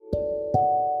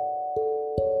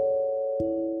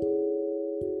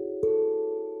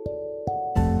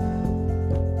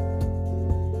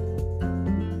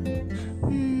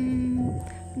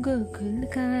गोकुल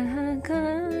कहाँ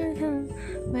कहाँ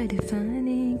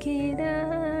बर्फाने की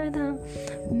राधा,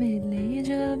 मिले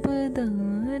जब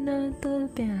दोनों तो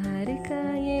प्यार का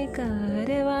ये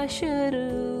कारवां शुरू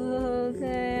हो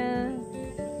गया।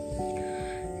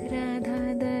 राधा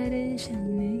दर्शन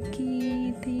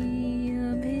की थी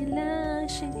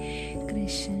अभिलाषी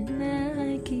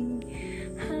कृष्णा की,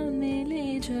 हाँ मिले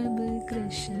जब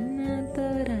कृष्ण तो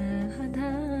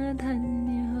राधा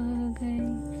धन्य हो गई।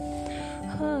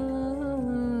 हो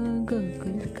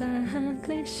गोकुल कहाँ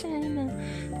कृष्ण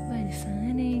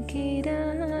बरसाने की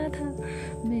राधा,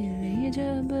 मिले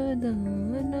जब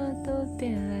दोनों तो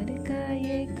प्यार का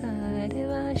ये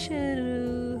कारवां शुरू